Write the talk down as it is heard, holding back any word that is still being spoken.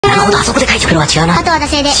あそこで書いてくるは違うな。あとは惰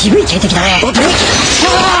性で渋い警笛だね。ブレー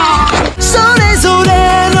キ。それぞ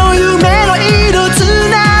れの夢の色つ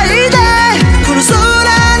ないでこの空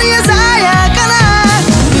に鮮やかな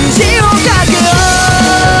虹をかけよ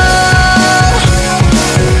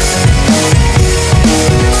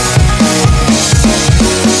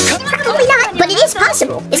Probably not, but it is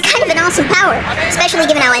possible. It's kind of an awesome power, especially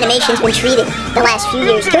given how animation's been treated the last few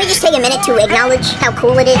years. Can we just take a minute to acknowledge how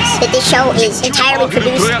cool it is that this show is entirely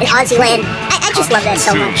produced in Aussie-land? I just love that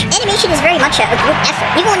so much. Animation is very much a group effort.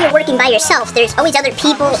 Even when you're working by yourself, there's always other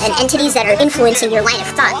people and entities that are influencing your line of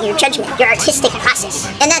thought, your judgment, your artistic process.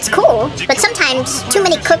 And that's cool, but sometimes too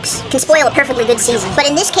many cooks can spoil a perfectly good season. But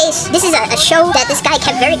in this case, this is a show that this guy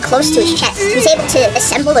kept very close to his chest. He was able to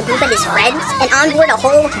assemble a group of his friends and onboard a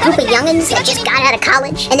whole group of youngins that just got out of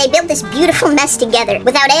college, and they built this beautiful mess together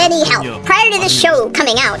without any help. Prior to this show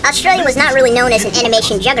coming out, Australia was not really known as an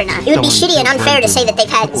animation juggernaut. It would be shitty and unfair to say that they've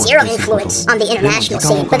had zero influence on the international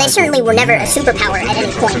scene, but they certainly were never a superpower at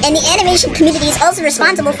any point. And the animation community is also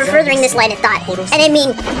responsible for furthering this line of thought. And I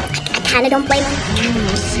mean, I kinda don't blame them.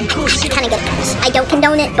 I kinda get it, guys. I don't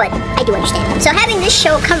condone it, but I do understand. So having this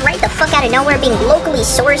show come right the fuck out of nowhere, being locally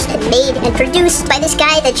sourced and made and produced by this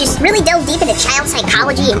guy that just really delved deep into child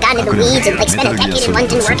psychology and got into the weeds and like spent a decade in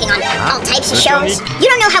London working on all types of shows. You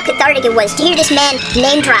don't know how cathartic it was to hear this man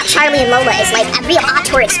name drop Charlie and Lola as like a real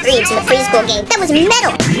auteur experience in the preschool game. That was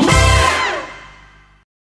metal!